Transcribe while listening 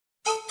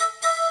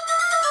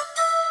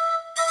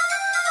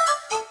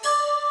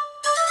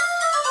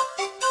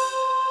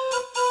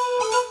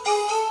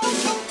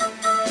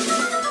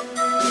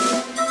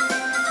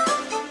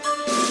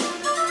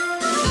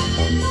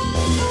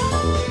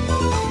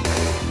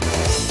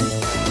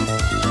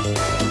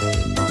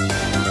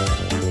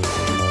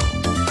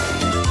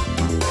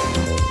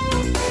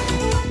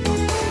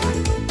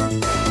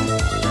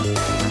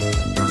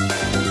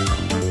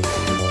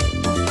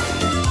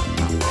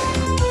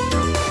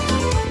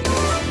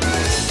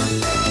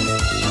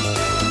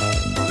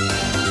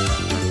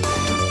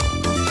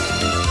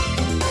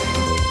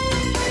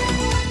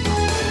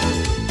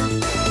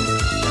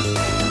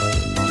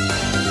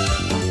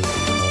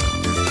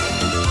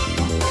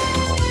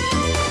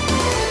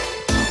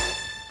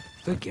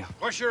Good girl.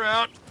 Push her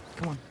out.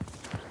 Come on.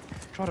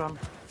 Trot on.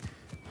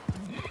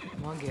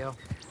 Come on, girl.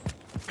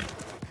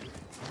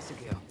 That's a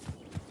girl.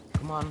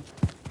 Come on.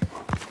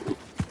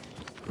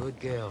 Good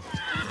girl.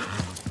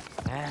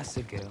 That's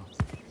a girl.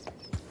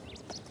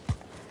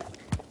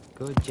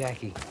 Good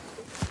Jackie.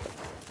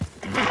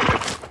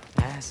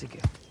 That's a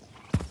girl.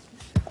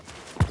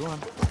 Go on.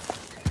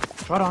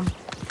 Trot on.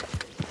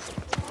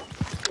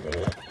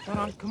 Trot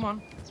on, come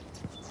on.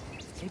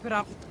 Keep it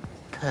up.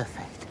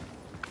 Perfect.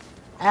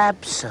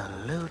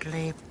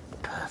 Absolutely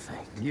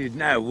perfect. You'd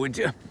know, would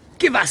you?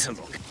 Give us a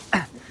look.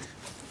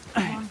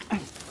 Come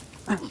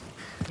on.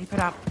 Keep it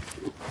up.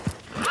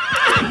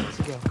 That's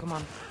a girl, come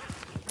on.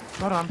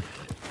 Trot on.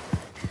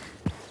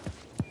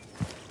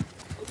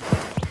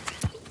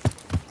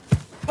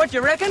 What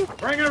you reckon?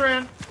 Bring her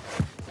in.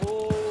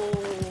 Whoa.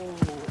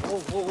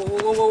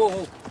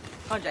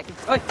 Come on, Jackie.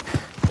 Oi.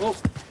 Whoa.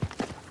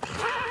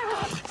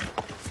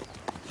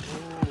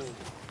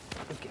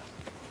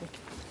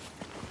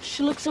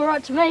 She looks all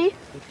right to me.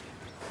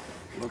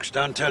 Looks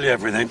don't tell you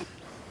everything.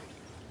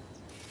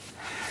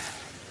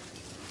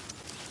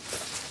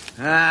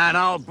 An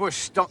old bush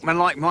stockman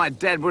like my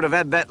dad would have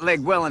had that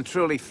leg well and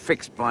truly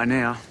fixed by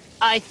now.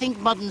 I think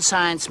modern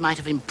science might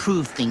have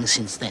improved things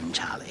since then,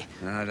 Charlie.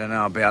 I don't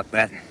know about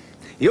that.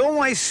 He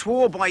always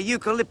swore by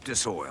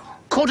eucalyptus oil.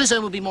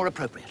 Cortisone would be more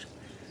appropriate.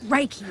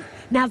 Reiki.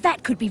 Now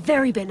that could be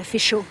very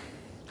beneficial.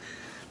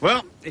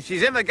 Well, if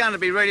she's ever going to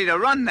be ready to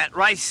run that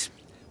race,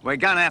 we're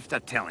going to have to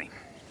tell him.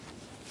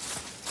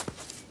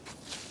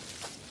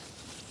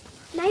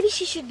 Maybe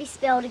she should be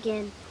spelled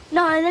again.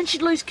 No, then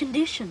she'd lose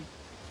condition.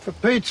 For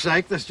Pete's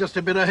sake, there's just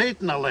a bit of heat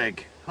in the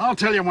leg. I'll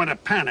tell you when to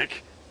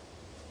panic.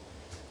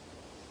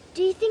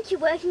 Do you think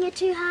you're working it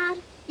too hard?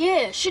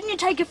 Yeah, shouldn't you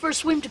take her for a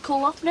swim to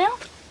cool off now?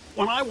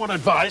 When I want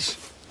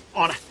advice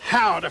on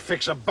how to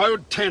fix a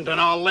bowed tendon,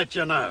 I'll let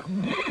you know.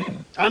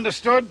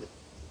 Understood?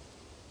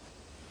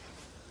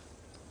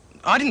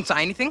 I didn't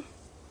say anything.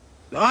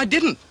 I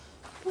didn't.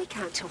 We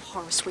can't tell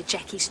Horace we're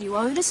Jackie's new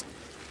owners.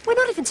 We're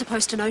not even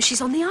supposed to know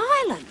she's on the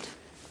island.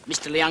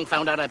 Mr. Liang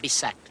found out I'd be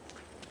sacked.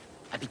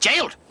 I'd be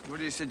jailed. What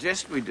do you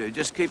suggest we do?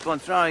 Just keep on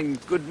throwing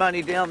good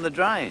money down the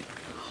drain?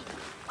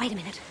 Wait a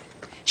minute.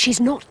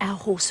 She's not our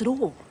horse at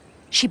all.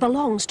 She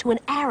belongs to an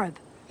Arab.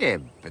 Yeah,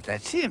 but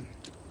that's him.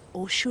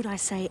 Or should I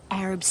say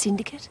Arab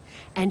syndicate?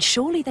 And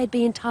surely they'd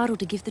be entitled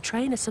to give the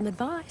trainer some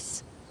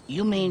advice.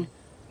 You mean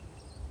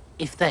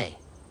if they,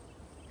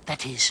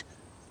 that is,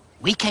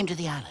 we came to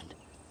the island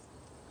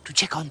to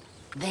check on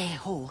their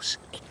horse?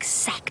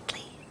 Exactly.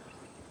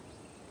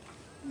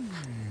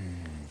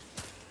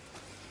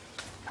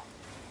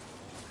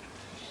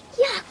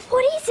 Yuck,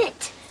 what is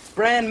it?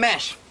 Bran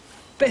mash.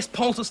 Best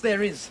poultice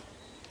there is.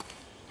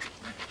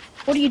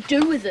 What do you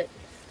do with it?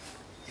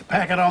 You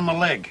pack it on the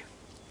leg.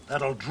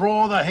 That'll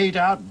draw the heat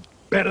out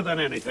better than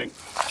anything.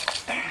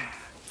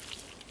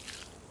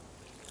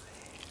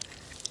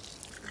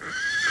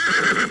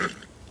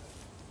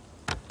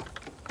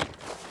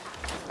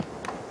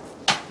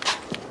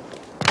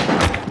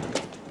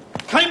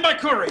 Came by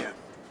courier.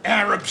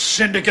 Arab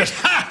syndicate.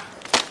 Ha!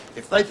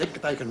 If they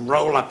think they can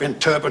roll up in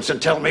turbans and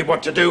tell me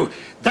what to do,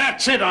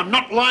 that's it. I'm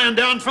not lying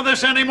down for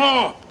this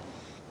anymore.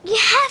 You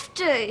have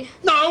to.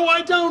 No,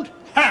 I don't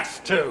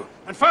have to.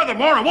 And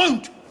furthermore, I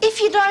won't.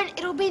 If you don't,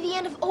 it'll be the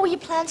end of all your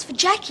plans for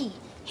Jackie.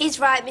 He's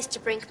right, Mr.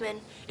 Brinkman.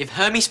 If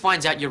Hermes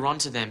finds out you're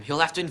onto them, he'll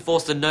have to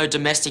enforce the no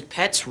domestic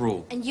pets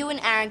rule. And you and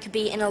Aaron could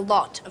be in a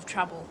lot of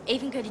trouble,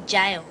 even go to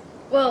jail.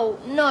 Well,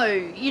 no,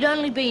 you'd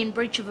only be in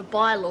breach of a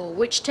bylaw,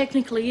 which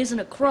technically isn't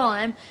a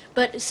crime,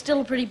 but it's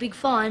still a pretty big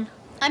fine.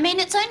 I mean,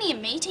 it's only a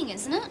meeting,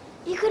 isn't it?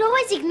 You could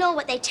always ignore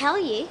what they tell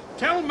you.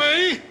 Tell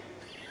me?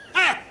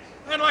 Ha!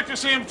 I'd like to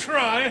see him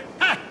try.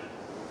 Ha!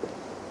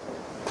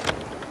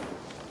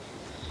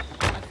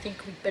 I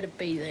think we'd better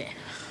be there.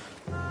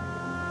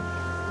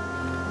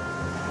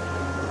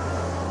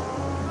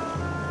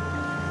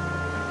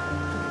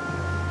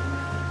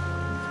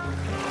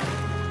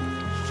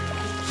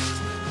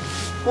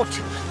 What?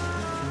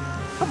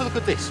 Have a look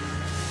at this.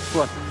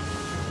 What?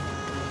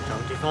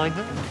 Don't you find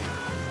that?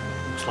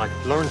 Looks like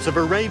Lawrence of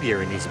Arabia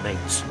and his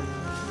mates.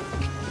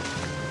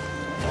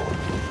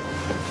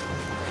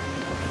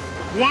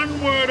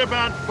 One word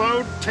about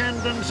bowed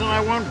tendons and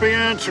I won't be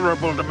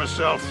answerable to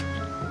myself.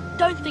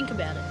 Don't think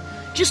about it.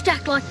 Just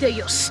act like they're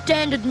your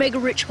standard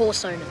mega-rich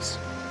horse owners.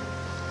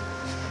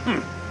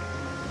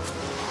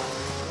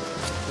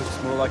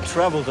 Looks more like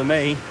trouble to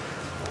me.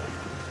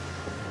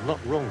 You're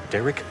not wrong,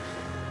 Derek.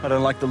 I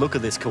don't like the look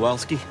of this,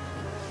 Kowalski.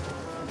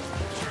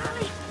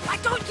 Charlie, I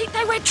don't think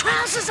they wear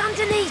trousers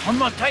underneath. I'm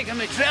not taking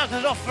my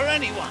trousers off for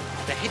anyone.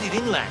 They're headed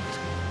inland.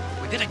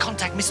 We better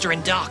contact Mr.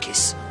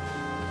 Endakis.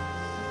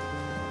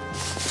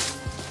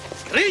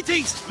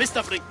 Greetings,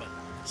 Mr. Brinkman.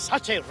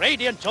 Such a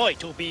radiant joy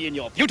to be in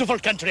your beautiful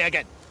country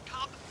again.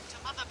 Come to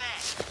Mother Bear.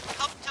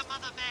 Come to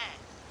Mother Bear.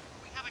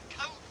 We have a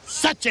code blue.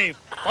 Such a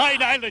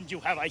fine island you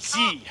have, I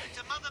see.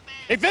 To Mother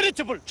Bear. A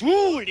veritable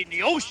jewel in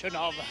the ocean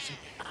of...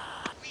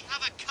 We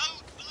have a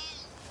code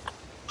blue.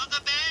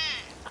 Mother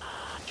Bear.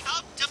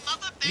 Come to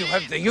Mother Bear. You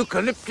have the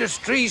eucalyptus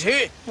trees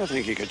here? I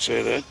think you could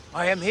say that.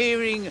 I am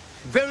hearing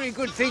very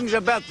good things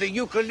about the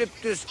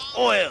eucalyptus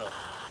oil.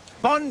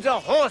 Bond's a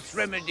horse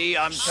remedy,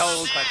 I'm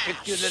told,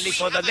 particularly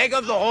for the leg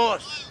of the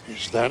horse.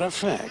 Is that a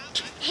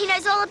fact? He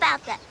knows all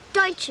about that,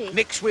 don't you?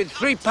 Mix with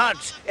 3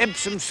 parts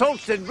Epsom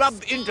salts and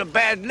rub into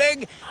bad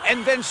leg,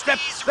 and then strap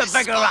the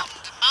beggar up.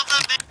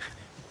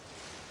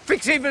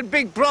 Fix even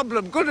big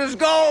problem, good as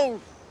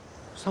gold.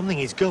 Something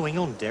is going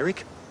on,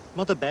 Derek.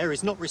 Mother Bear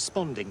is not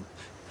responding.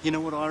 You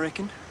know what I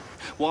reckon?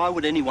 Why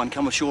would anyone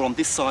come ashore on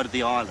this side of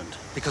the island?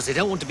 Because they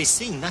don't want to be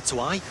seen, that's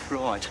why.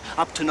 Right,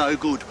 up to no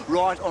good,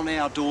 right on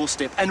our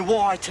doorstep. And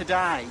why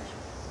today?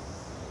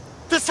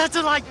 The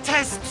satellite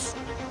tests!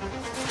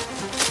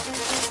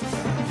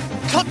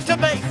 Cut to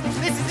base!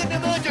 This is an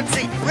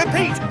emergency!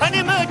 Repeat, an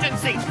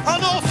emergency!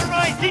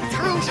 Unauthorized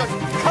intrusion!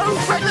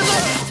 Code red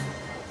alert!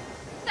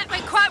 That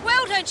went quite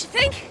well, don't you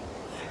think?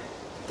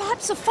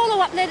 Perhaps a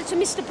follow-up letter to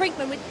Mr.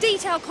 Brinkman with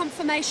detailed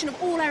confirmation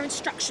of all our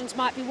instructions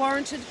might be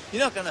warranted.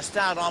 You're not going to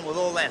start on with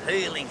all that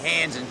healing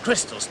hands and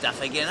crystal stuff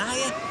again, are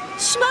you?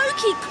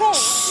 Smoky corn!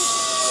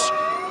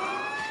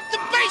 The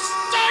base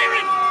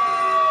siren!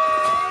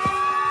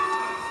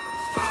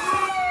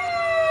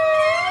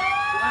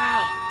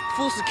 Wow,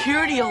 full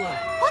security alert.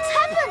 What's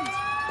happened?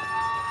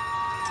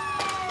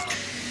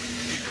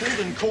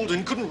 Called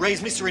and couldn't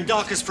raise Mr.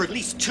 Indakis for at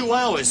least 2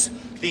 hours.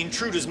 The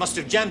intruders must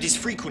have jammed his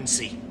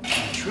frequency.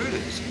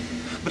 Intruders?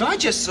 But I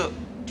just saw...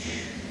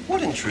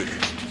 What intruders?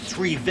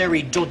 3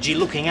 very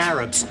dodgy-looking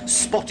Arabs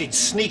spotted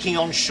sneaking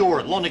on shore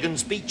at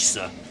Lonergan's beach,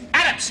 sir.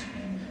 Arabs!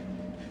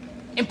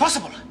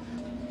 Impossible.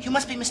 You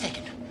must be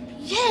mistaken.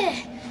 Yeah,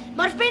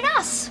 might have been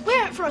us. We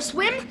went for a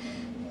swim.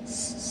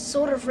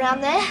 Sort of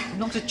round there.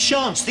 Not a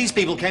chance. These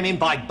people came in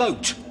by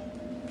boat.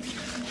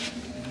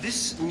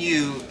 This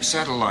new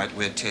satellite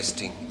we're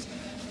testing...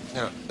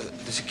 Now,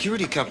 the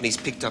security company's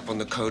picked up on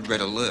the code red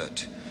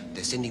alert.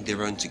 They're sending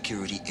their own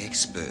security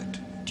expert.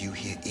 Due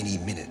here any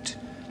minute.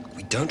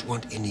 We don't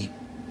want any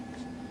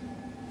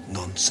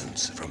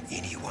nonsense from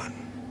anyone.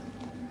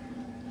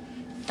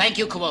 Thank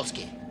you,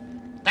 Kowalski.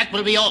 That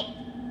will be all.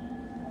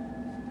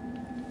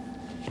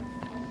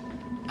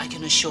 I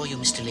can assure you,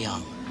 Mr.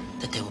 Leon,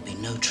 that there will be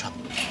no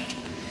trouble.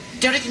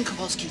 Derek and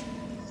Kowalski,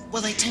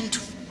 well, they tend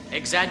to...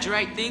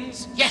 Exaggerate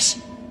things? Yes,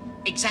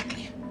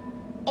 exactly.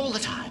 All the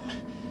time.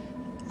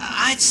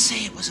 I'd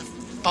say it was a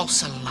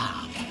false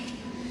alarm.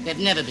 They've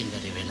never been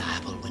very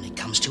reliable when it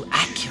comes to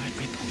accurate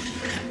reporting.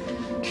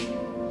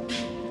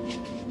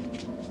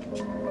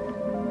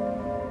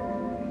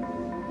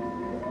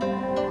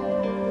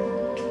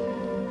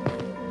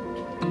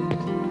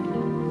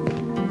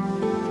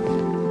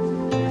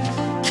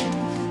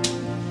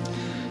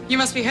 You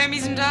must be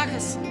Hermes and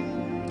Darkus.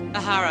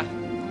 Ahara.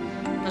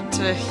 But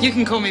you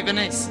can call me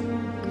Bernice.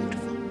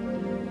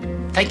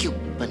 Thank you,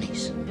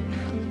 Bernice.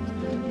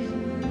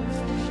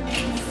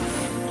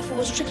 If it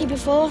was tricky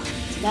before,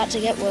 it's about to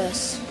get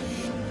worse.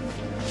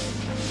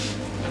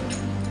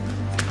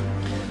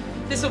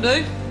 This'll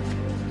do.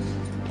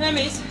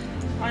 Hermes,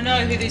 I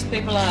know who these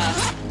people are.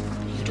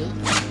 You do?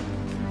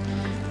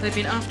 They've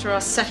been after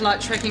our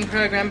satellite tracking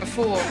program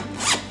before.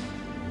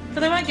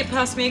 But they won't get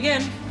past me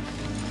again.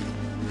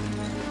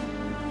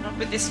 Not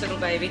with this little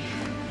baby.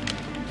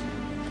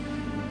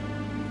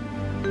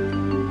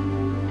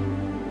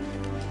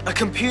 A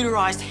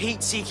computerized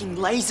heat-seeking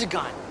laser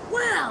gun.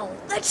 Wow,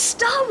 that's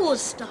Star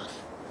Wars stuff.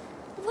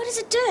 What does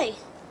it do?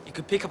 You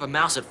could pick up a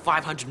mouse at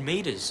 500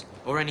 meters,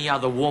 or any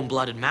other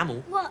warm-blooded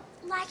mammal. What,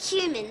 like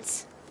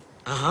humans?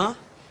 Uh-huh.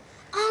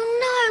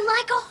 Oh no,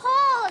 like a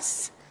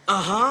horse!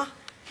 Uh-huh.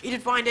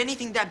 It'd find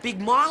anything that big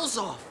miles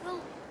off.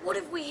 Well, what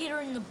if we hit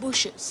her in the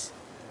bushes?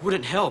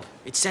 Wouldn't help.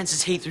 It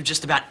senses heat through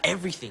just about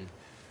everything,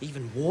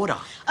 even water.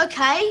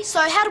 Okay, so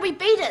how do we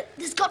beat it?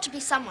 There's got to be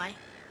some way.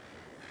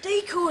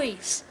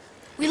 Decoys.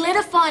 We let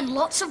her find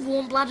lots of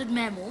warm-blooded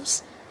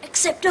mammals,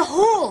 except a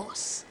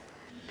horse.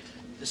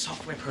 The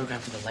software program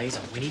for the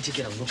laser, we need to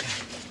get a look at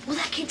it. Will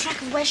that keep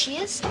track of where she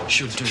is?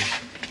 Should do.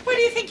 Where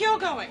do you think you're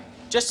going?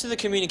 Just to the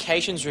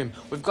communications room.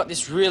 We've got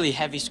this really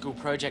heavy school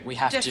project we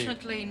have to...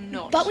 Definitely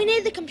not. But we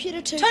need the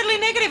computer to... Totally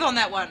negative on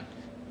that one.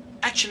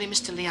 Actually,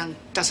 Mr. Leung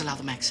does allow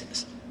them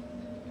access.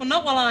 Well,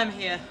 not while I'm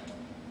here.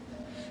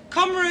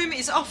 Com room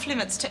is off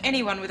limits to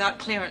anyone without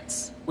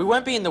clearance. We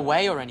won't be in the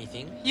way or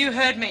anything. You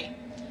heard me.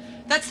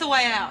 That's the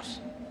way out.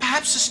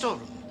 Perhaps a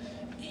storeroom.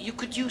 You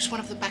could use one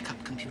of the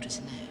backup computers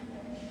in there.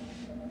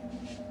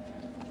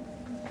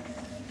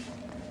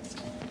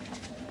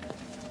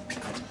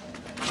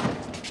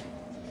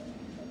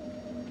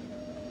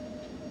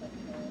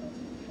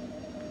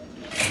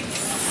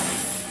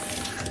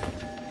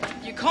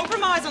 You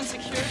compromise on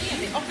security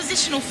and the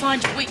opposition will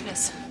find your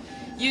weakness.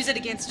 Use it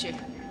against you.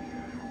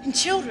 And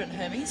children,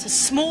 Hermes, are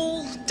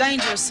small,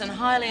 dangerous and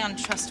highly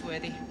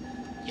untrustworthy.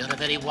 You're a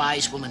very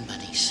wise woman,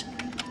 Bernice.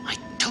 I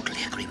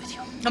totally agree with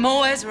you. I'm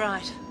always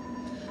right.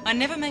 I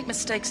never make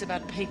mistakes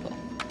about people.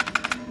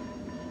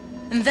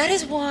 And that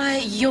is why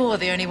you're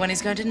the only one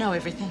who's going to know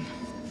everything.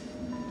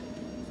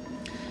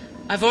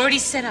 I've already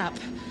set up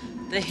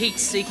the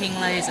heat-seeking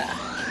laser.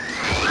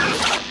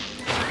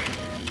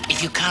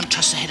 If you can't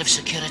trust the head of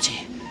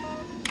security,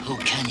 who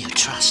can you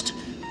trust?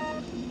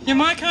 You're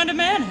my kind of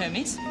man,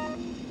 Hermes.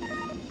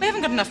 We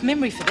haven't got enough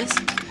memory for this.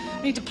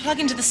 We need to plug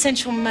into the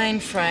central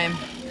mainframe.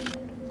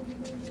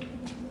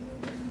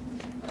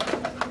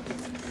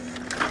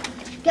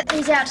 Get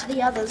these out to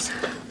the others.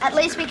 At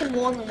least we can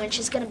warn them when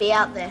she's going to be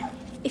out there.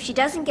 If she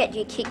doesn't get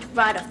you kicked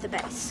right off the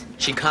base.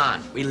 She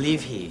can't. We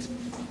live here.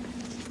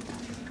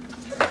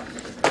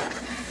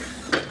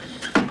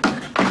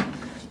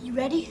 You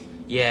ready?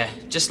 Yeah,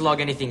 just log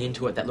anything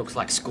into it that looks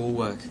like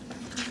schoolwork.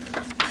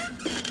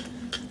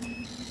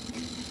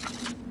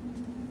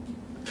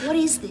 What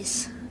is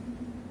this?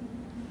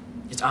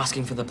 It's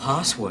asking for the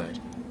password.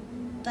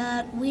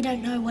 But we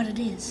don't know what it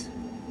is.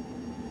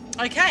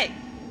 Okay.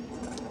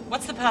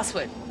 What's the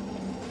password?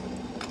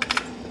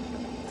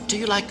 Do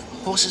you like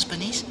horses,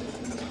 Bernice?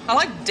 I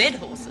like dead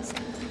horses.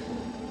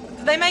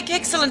 They make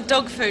excellent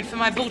dog food for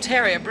my bull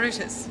terrier,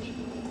 Brutus.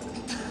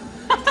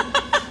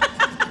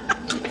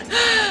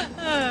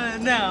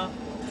 Now,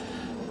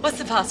 what's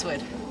the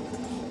password?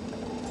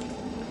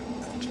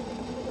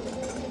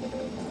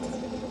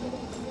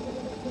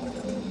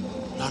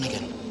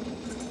 Lonigan.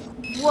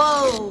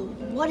 Whoa,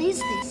 what is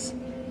this?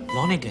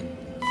 Lonigan.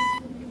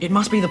 It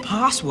must be the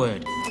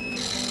password.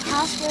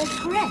 Password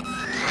correct.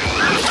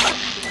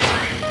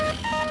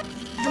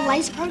 The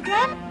lace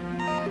program?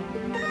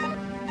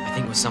 I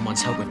think with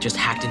someone's help, we've just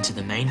hacked into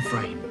the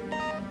mainframe.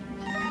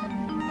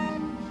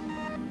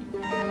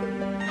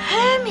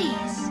 Hermes!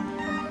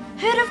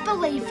 Who'd have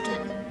believed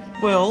it?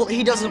 Well,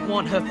 he doesn't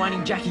want her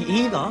finding Jackie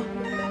either.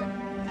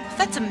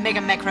 That's a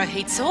mega macro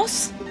heat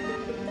source.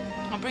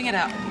 I'll bring it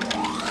up.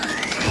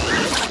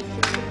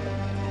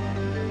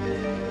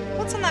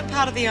 What's on that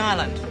part of the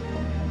island?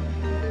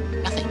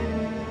 Nothing.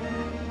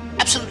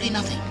 Absolutely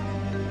nothing.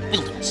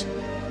 Wilderness.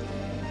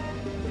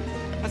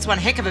 That's one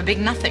heck of a big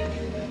nothing.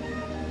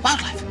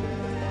 Wildlife.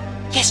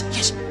 Yes,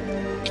 yes.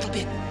 It'll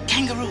be a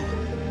kangaroo.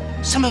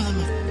 Some of them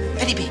are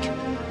very big.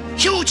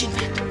 Huge, in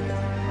fact.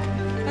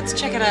 Let's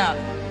check it out.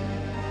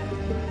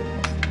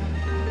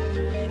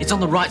 It's on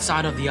the right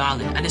side of the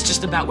island, and it's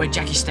just about where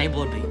Jackie's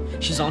stable would be.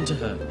 She's onto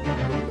her.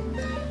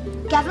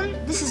 Gavin,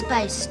 this is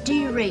base. Do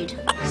you read?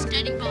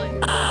 Standing by.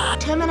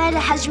 Terminator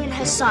has you in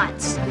her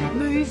sights.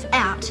 Move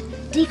out.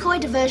 Decoy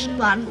diversion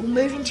 1 will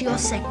move into your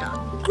sector.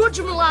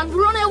 Roger, Milan,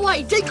 we're on our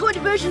way. Decoy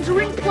diversions are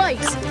in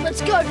place.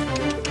 Let's go.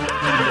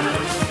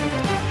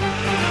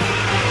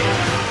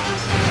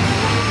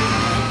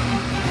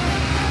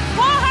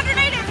 400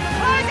 meters!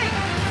 Closing!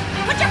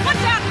 Put your foot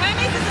down,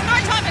 Hermes. This is no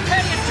time for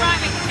courteous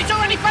driving. It's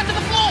already front of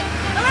the floor. A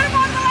little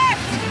more on the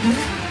left.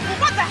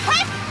 What the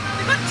heck?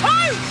 We've got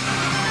two!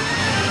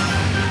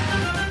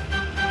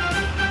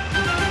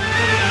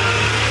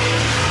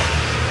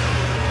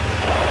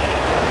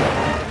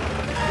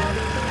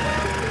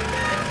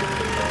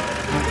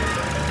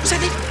 Is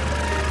that it?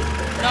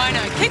 No,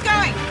 keep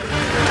going.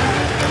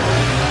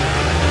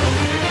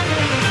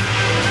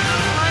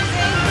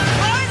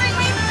 Closing,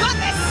 we've got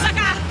this,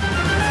 sucker!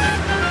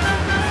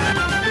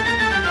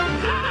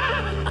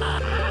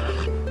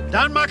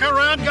 Don't muck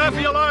around, go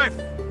for your life.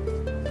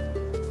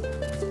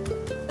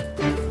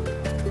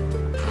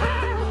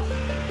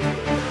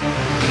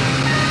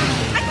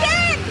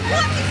 Again!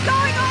 What is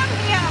going on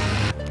here?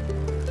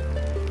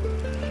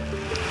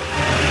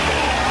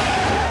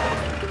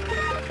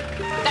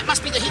 That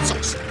must be the heat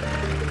source.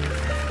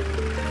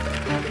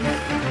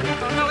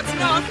 Oh, no, it's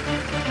not.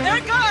 There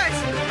it goes.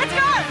 Let's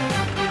go!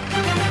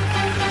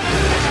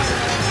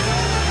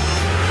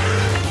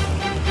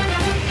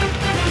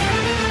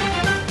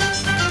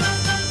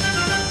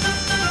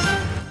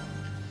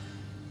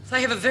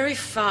 They have a very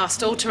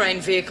fast all-terrain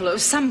vehicle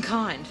of some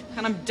kind,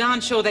 and I'm darn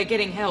sure they're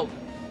getting help.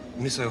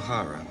 Miss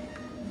O'Hara,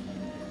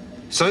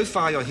 so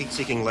far your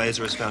heat-seeking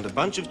laser has found a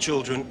bunch of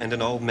children and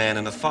an old man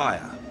in a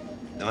fire.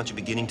 Aren't you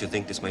beginning to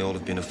think this may all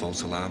have been a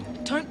false alarm?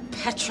 Don't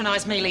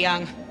patronize me,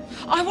 Liang.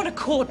 I want a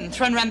cordon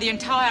thrown around the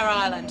entire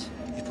island.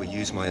 If we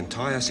use my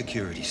entire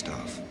security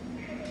staff,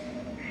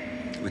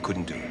 we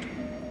couldn't do it.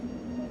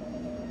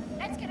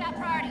 Let's get our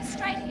priorities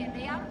straight here,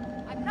 Leon.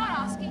 I'm not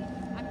asking,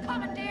 I'm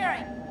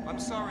commandeering. I'm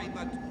sorry,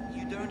 but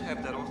you don't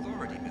have that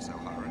authority, Miss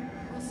O'Hara.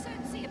 We'll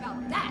soon see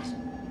about that.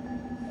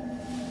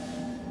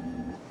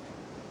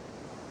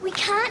 We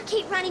can't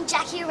keep running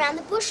Jackie around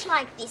the bush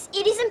like this.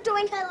 It isn't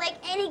doing her leg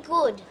any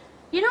good.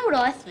 You know what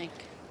I think?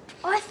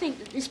 I think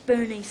that this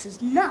Bernice is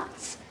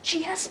nuts.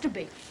 She has to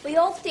be. We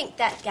all think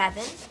that,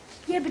 Gavin.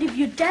 Yeah, but if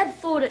your dad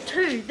thought it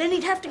too, then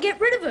he'd have to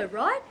get rid of her,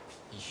 right?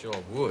 He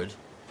sure would.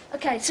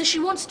 Okay, so she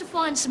wants to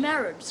find some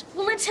Arabs.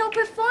 Well, let's help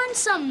her find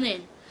some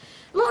then.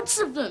 Lots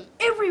of them,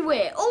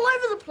 everywhere, all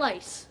over the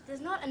place.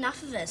 There's not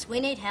enough of us. We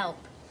need help.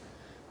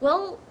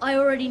 Well, I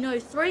already know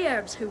 3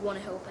 Arabs who want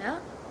to help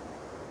out.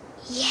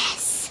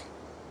 Yes.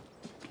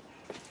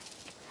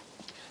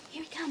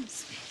 Here he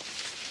comes.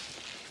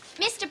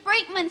 Mr.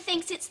 Brinkman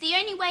thinks it's the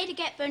only way to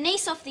get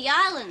Bernice off the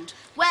island.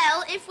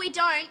 Well, if we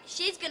don't,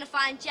 she's going to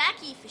find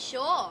Jackie for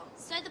sure.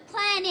 So the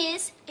plan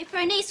is, if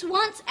Bernice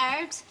wants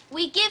Arabs,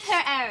 we give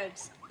her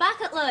Arabs.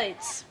 bucket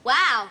loads.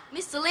 Wow,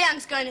 Mr.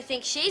 Liang's going to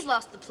think she's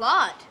lost the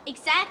plot.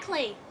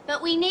 Exactly.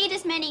 But we need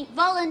as many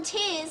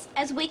volunteers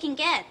as we can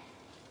get.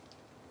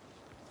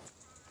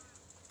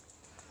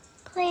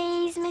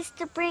 Please,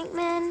 Mr.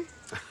 Brinkman.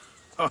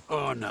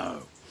 Oh,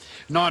 no.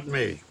 Not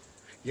me.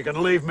 You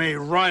can leave me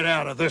right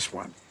out of this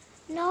one.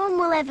 No one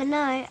will ever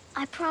know,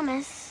 I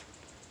promise.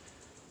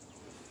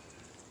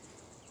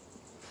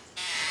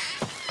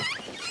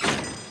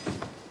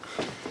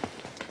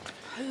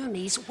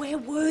 Hermes, where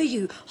were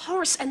you?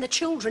 Horace and the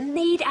children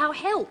need our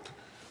help.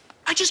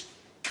 I just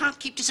can't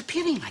keep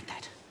disappearing like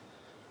that.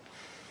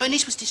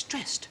 Bernice was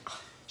distressed.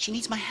 She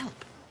needs my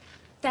help.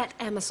 That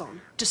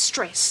Amazon,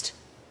 distressed.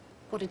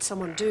 What did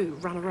someone do?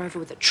 Run her over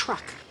with a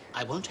truck?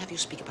 I won't have you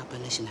speak about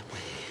Bernice in that way.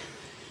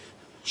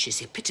 She's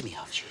the epitome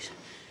of.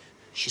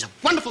 She's a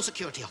wonderful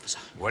security officer.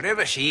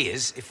 Whatever she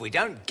is, if we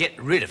don't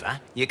get rid of her,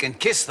 you can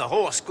kiss the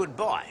horse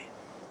goodbye.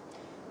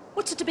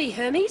 What's it to be,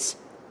 Hermes?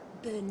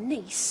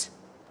 Bernice?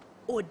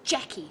 Or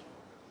Jackie?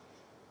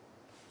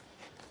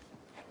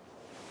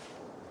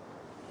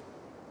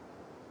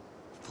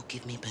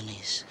 Forgive me,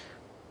 Bernice.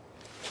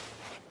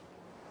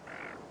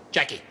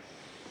 Jackie.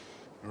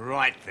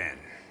 Right then.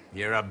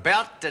 You're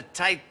about to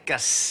take a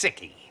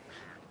sickie.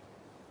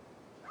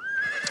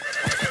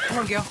 Come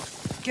on, girl.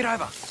 Get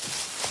over.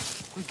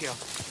 Good girl.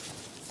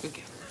 Good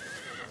girl.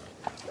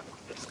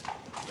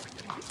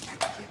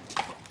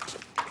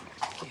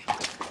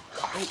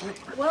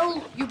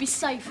 Well, you'll be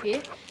safe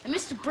here. And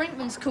Mr.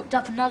 Brinkman's cooked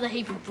up another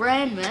heap of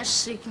bran mash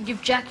so you can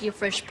give Jackie a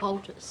fresh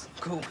poultice.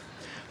 Cool.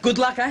 Good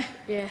luck, eh?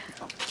 Yeah.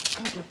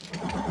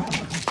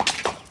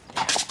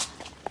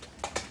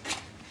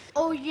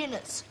 All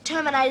units,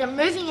 Terminator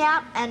moving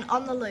out and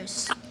on the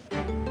loose.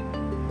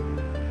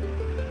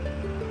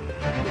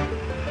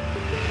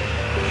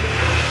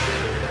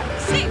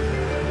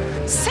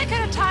 Sick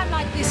at a time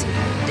like this, who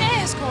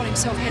dares call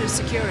himself head of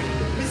security?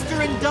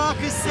 Mr.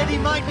 Ndaka said he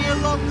might be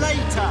along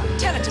later.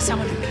 Tell it to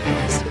someone who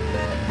cares.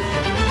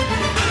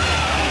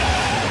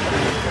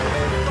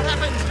 What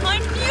happened? I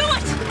knew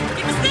it!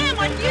 It was them!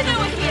 I knew they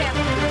were here!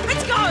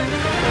 Let's go!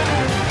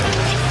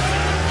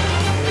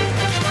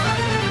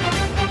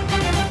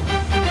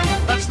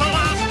 That's the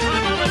last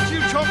time I'll let you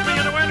talk me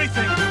into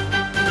anything.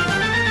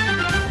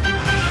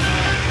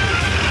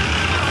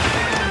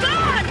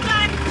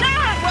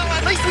 Well,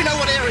 at least we know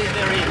what area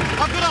they're in.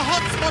 I've got a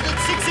hot spot at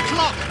 6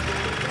 o'clock.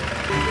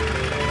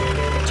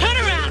 Turn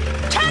around!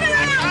 Turn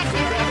around!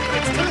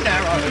 It's too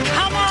narrow.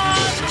 Come on!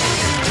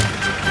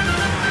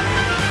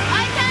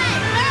 Okay,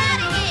 we're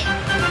out of here.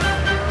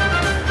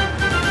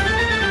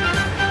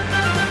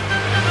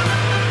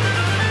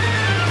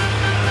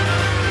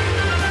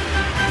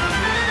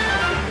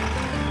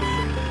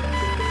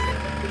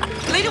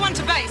 Leader 1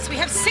 to base. We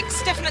have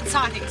 6 definite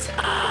sightings.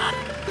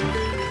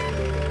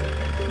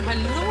 My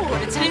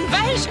lord, it's an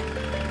invasion!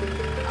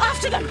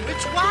 After them!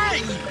 Which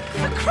way?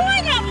 For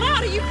crying out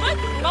loud, are you both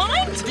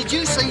blind? Did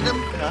you see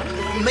them? No.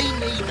 Me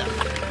neither.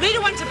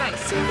 Leader 1 to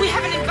base. We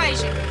have an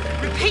invasion.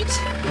 Repeat,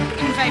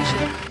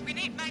 invasion. We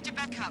need major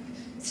backup.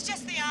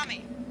 Suggest the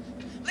army.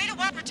 Leader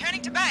 1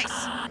 returning to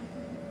base.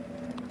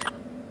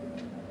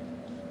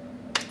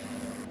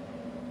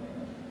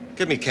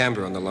 Get me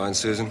Canberra on the line,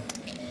 Susan.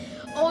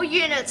 All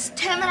units,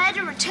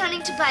 Terminator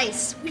returning to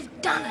base. We've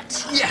done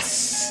it.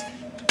 Yes!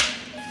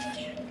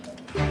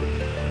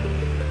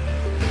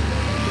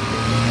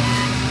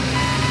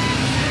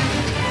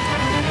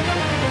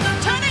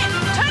 Turn in!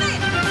 Turn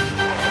in!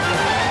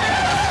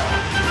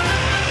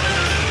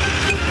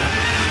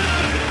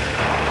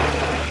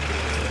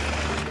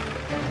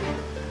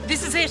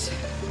 This is it.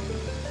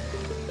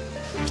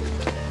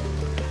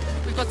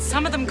 We've got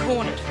some of them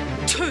cornered.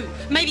 2,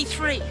 maybe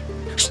 3.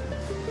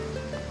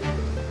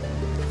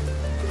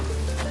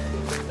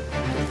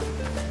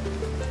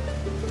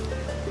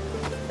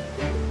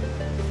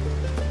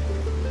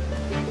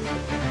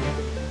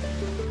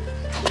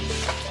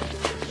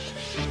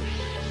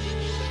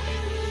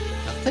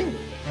 Nothing.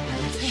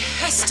 There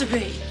has to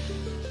be.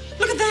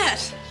 Look at that.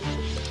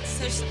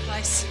 Search the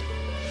place.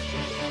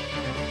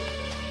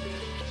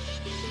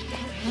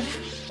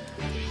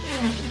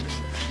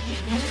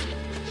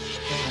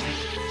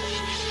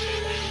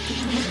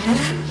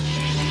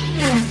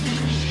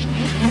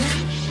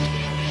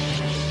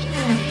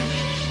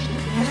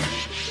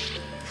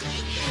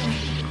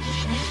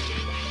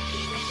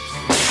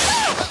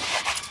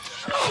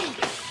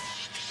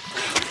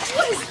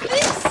 What is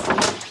this?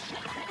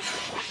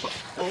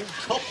 Oh,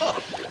 copper.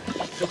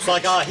 Looks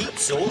like our heat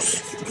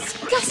source.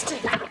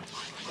 Disgusting.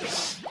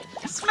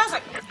 It smells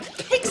like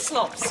pig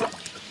slops.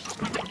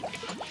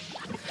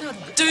 How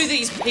do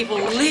these people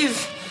live?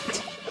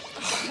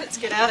 Oh, let's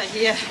get out of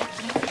here.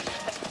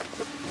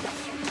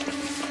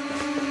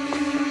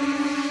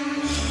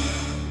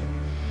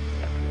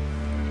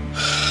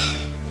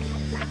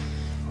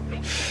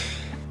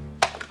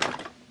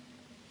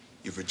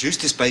 You've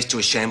reduced this base to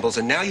a shambles,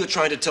 and now you're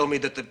trying to tell me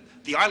that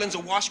the island's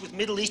awash with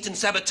Middle Eastern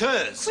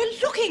saboteurs. We're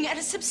looking at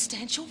a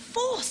substantial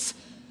force.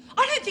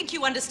 I don't think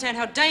you understand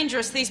how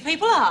dangerous these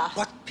people are.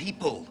 What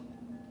people?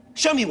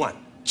 Show me one.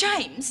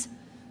 James,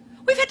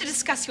 We've had to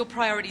discuss your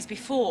priorities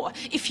before,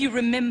 if you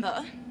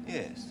remember.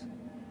 Yes.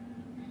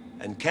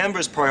 And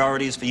Canberra's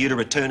priority is for you to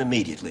return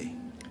immediately.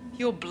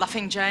 You're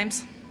bluffing,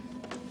 James.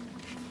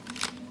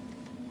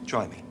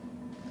 Try me.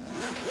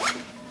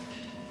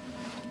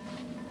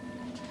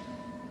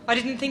 I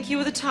didn't think you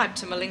were the type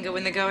to malinger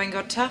when the going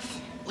got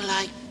tough.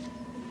 Well,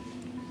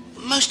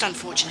 most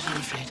unfortunate, I'm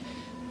afraid.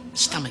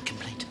 Stomach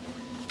complaint.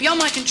 Beyond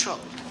my control.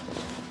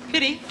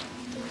 Pity.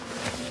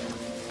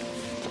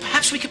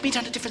 Perhaps we could meet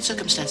under different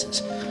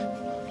circumstances.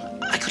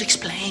 I could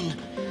explain.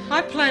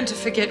 I plan to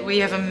forget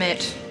we ever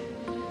met.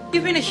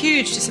 You've been a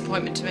huge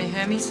disappointment to me,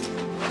 Hermes.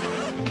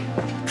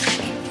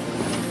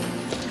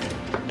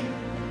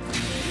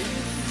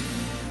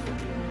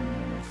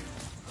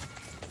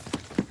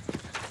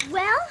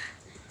 Well?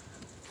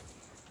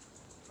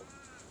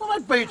 Well,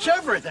 that beats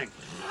everything.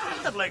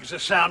 That leg's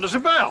as sound as a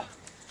bell.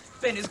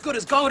 Been as good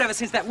as gold ever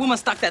since that woman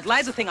stuck that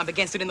laser thing up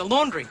against it in the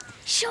laundry.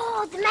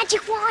 Sure, the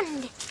magic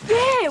wand.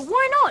 Yeah,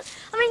 why not?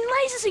 I mean,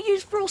 lasers are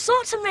used for all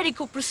sorts of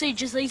medical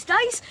procedures these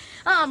days.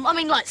 I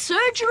mean, like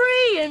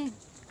surgery and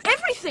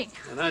everything.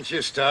 And that's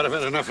your start of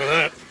it. Enough of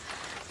that.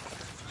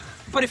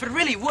 But if it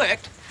really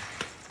worked...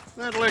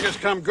 That leg has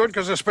come good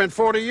because I spent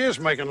 40 years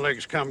making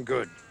legs come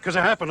good. Because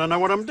I happen to know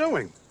what I'm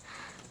doing.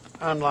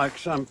 Unlike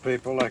some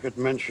people I could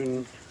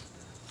mention,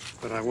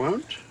 but I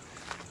won't.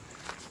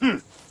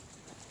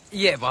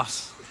 Yeah,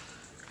 boss.